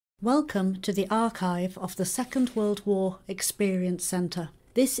Welcome to the archive of the Second World War Experience Centre.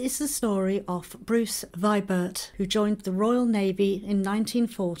 This is the story of Bruce Vibert, who joined the Royal Navy in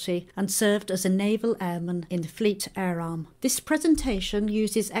 1940 and served as a naval airman in the Fleet Air Arm. This presentation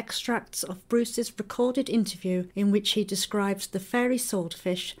uses extracts of Bruce's recorded interview in which he describes the Fairey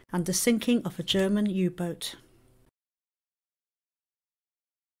Swordfish and the sinking of a German U-boat.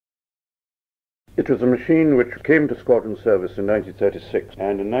 It was a machine which came to squadron service in 1936,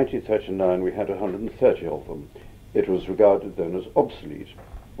 and in 1939 we had 130 of them. It was regarded then as obsolete.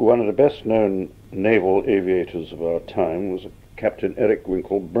 One of the best known naval aviators of our time was Captain Eric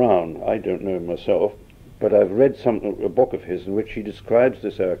Winkle Brown. I don't know him myself, but I've read a book of his in which he describes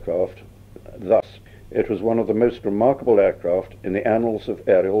this aircraft thus: it was one of the most remarkable aircraft in the annals of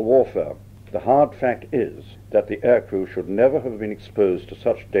aerial warfare. The hard fact is that the aircrew should never have been exposed to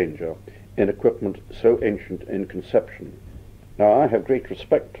such danger in equipment so ancient in conception. Now, I have great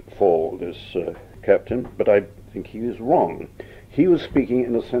respect for this captain, but I think he is wrong. He was speaking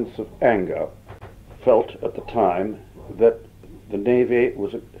in a sense of anger, felt at the time that the Navy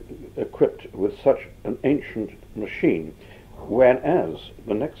was equipped with such an ancient machine, whereas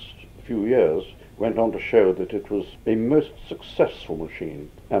the next few years went on to show that it was a most successful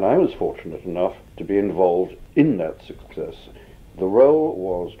machine, and I was fortunate enough to be involved in that success. The role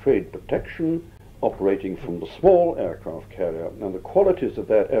was trade protection, operating from the small aircraft carrier, and the qualities of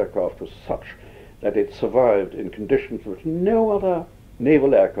that aircraft were such that it survived in conditions which no other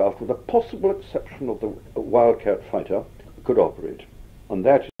naval aircraft, with the possible exception of the Wildcat fighter, could operate. And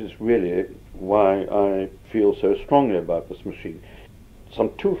that is really why I feel so strongly about this machine.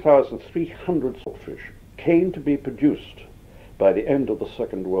 Some 2,300 Swordfish came to be produced by the end of the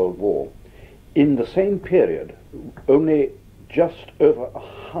Second World War. In the same period, only just over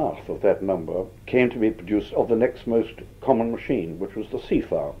a half of that number came to be produced of the next most common machine, which was the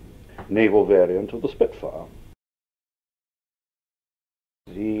Seafire, naval variant of the Spitfire.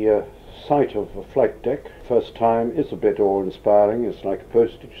 The sight of a flight deck, first time, is a bit awe-inspiring. It's like a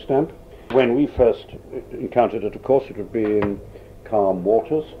postage stamp. When we first encountered it, of course, it would be in calm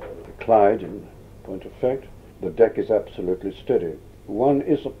waters, Clyde in point of fact. The deck is absolutely steady. One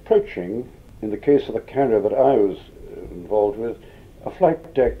is approaching, in the case of the carrier that I was involved with, a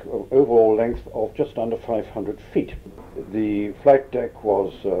flight deck of overall length of just under 500 feet. The flight deck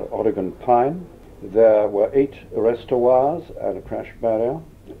was Oregon pine. There were 8 arrestor wires and a crash barrier.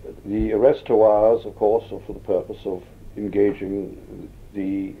 The arrestor wires, of course, are for the purpose of engaging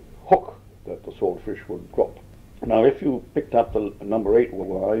the hook that the Swordfish would drop. Now, if you picked up the number 8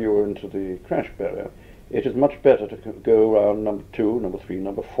 wire, you were into the crash barrier. It is much better to go around number 2, number 3,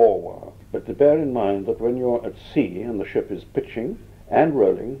 number 4 wire. But to bear in mind that when you're at sea and the ship is pitching and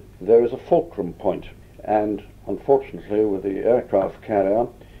rolling, there is a fulcrum point. And unfortunately, with the aircraft carrier,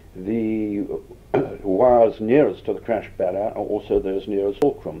 the wires nearest to the crash barrier are also those nearest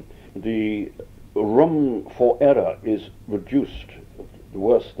fulcrum. The room for error is reduced the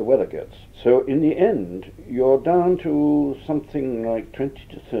worse the weather gets. So in the end, you're down to something like 20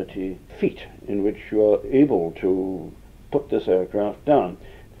 to 30 feet in which you're able to put this aircraft down.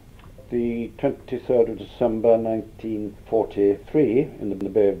 The 23rd of December 1943, in the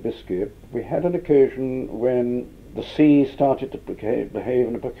Bay of Biscay, we had an occasion when the sea started to behave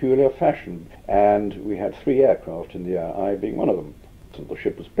in a peculiar fashion, and we had 3 aircraft in the air, I being one of them. So the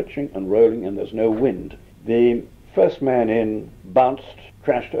ship was pitching and rolling and there's no wind. The first man in bounced,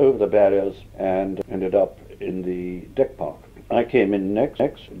 crashed over the barriers, and ended up in the deck park. I came in next,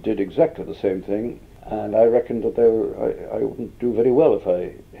 did exactly the same thing, and I reckoned that I wouldn't do very well if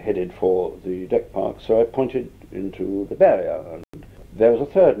I headed for the deck park, so I pointed into the barrier. And there was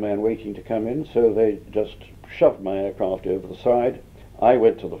a third man waiting to come in, so they just shoved my aircraft over the side. I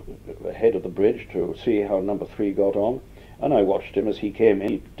went to the head of the bridge to see how number 3 got on, and I watched him as he came in.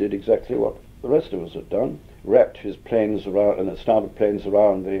 He did exactly what the rest of us had done, wrapped his planes around and starboard planes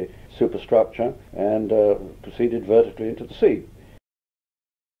around the superstructure and proceeded vertically into the sea.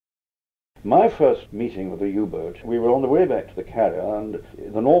 My first meeting with a U-boat, we were on the way back to the carrier, and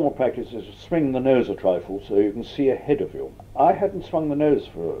the normal practice is to swing the nose a trifle so you can see ahead of you. I hadn't swung the nose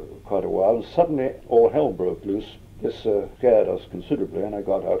for quite a while, and suddenly all hell broke loose. This scared us considerably, and I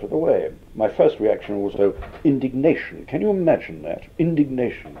got out of the way. My first reaction was indignation. Can you imagine that?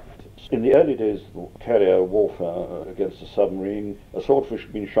 Indignation. In the early days of carrier warfare against a submarine, a Swordfish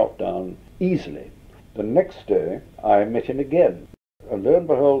had been shot down easily. The next day, I met him again. And lo and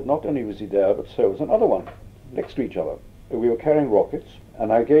behold, not only was he there, but so was another one, next to each other. We were carrying rockets,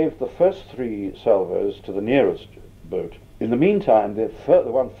 and I gave the first 3 salvos to the nearest boat. In the meantime, the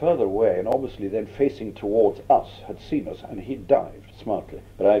one further away, and obviously then facing towards us, had seen us, and he dived smartly.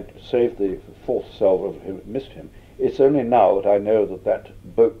 But I saved the fourth salvo of him, missed him. It's only now that I know that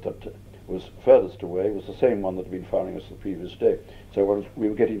that boat that was furthest away was the same one that had been firing us the previous day. So we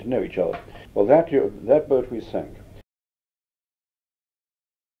were getting to know each other. Well, that boat we sank.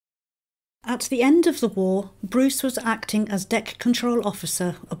 At the end of the war, Bruce was acting as deck control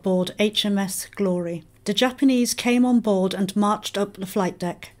officer aboard HMS Glory. The Japanese came on board and marched up the flight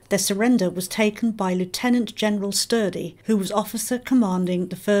deck. Their surrender was taken by Lieutenant General Sturdy, who was officer commanding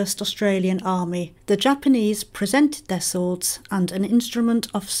the 1st Australian Army. The Japanese presented their swords and an instrument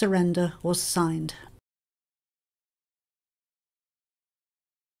of surrender was signed.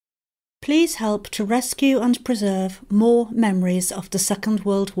 Please help to rescue and preserve more memories of the Second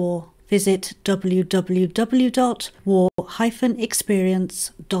World War. Visit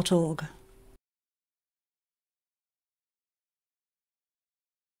www.war-experience.org.